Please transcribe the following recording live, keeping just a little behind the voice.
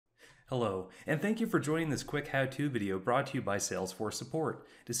Hello, and thank you for joining this quick how-to video brought to you by Salesforce Support.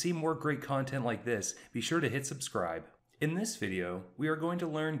 To see more great content like this, be sure to hit subscribe. In this video, we are going to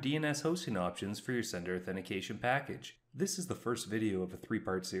learn DNS hosting options for your sender authentication package. This is the first video of a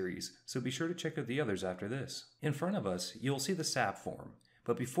three-part series, so be sure to check out the others after this. In front of us, you'll see the SAP form.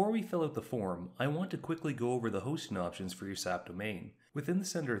 But before we fill out the form, I want to quickly go over the hosting options for your SAP domain. Within the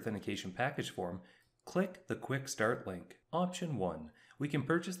sender authentication package form, click the Quick Start link. Option 1. We can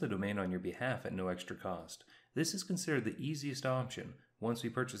purchase the domain on your behalf at no extra cost. This is considered the easiest option. Once we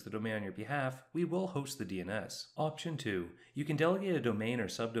purchase the domain on your behalf, we will host the DNS. Option 2. You can delegate a domain or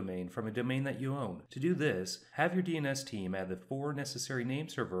subdomain from a domain that you own. To do this, have your DNS team add the 4 necessary name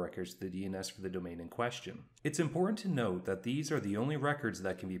server records to the DNS for the domain in question. It's important to note that these are the only records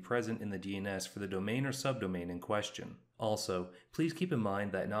that can be present in the DNS for the domain or subdomain in question. Also, please keep in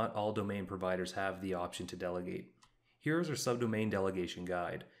mind that not all domain providers have the option to delegate. Here is our subdomain delegation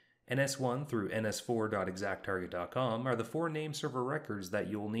guide. NS1 through ns4.exacttarget.com are the 4 name server records that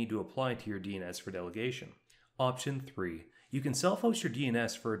you will need to apply to your DNS for delegation. Option 3. You can self-host your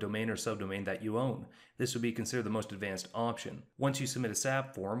DNS for a domain or subdomain that you own. This would be considered the most advanced option. Once you submit a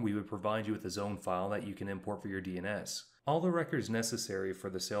SAP form, we would provide you with a zone file that you can import for your DNS. All the records necessary for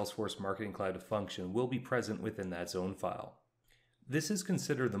the Salesforce Marketing Cloud to function will be present within that zone file. This is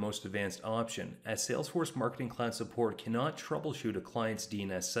considered the most advanced option, as Salesforce Marketing Cloud support cannot troubleshoot a client's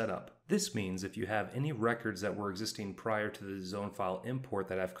DNS setup. This means if you have any records that were existing prior to the zone file import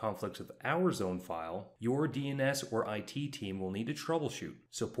that have conflicts with our zone file, your DNS or IT team will need to troubleshoot.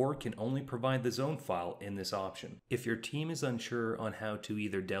 Support can only provide the zone file in this option. If your team is unsure on how to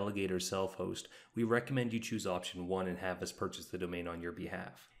either delegate or self-host, we recommend you choose option 1 and have us purchase the domain on your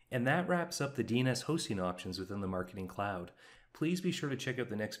behalf. And that wraps up the DNS hosting options within the Marketing Cloud. Please be sure to check out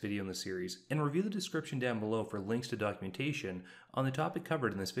the next video in the series and review the description down below for links to documentation on the topic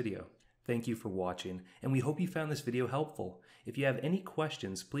covered in this video. Thank you for watching, and we hope you found this video helpful. If you have any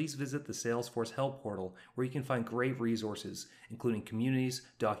questions, please visit the Salesforce Help portal where you can find great resources, including communities,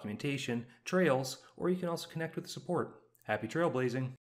 documentation, trails, or you can also connect with the support. Happy trailblazing!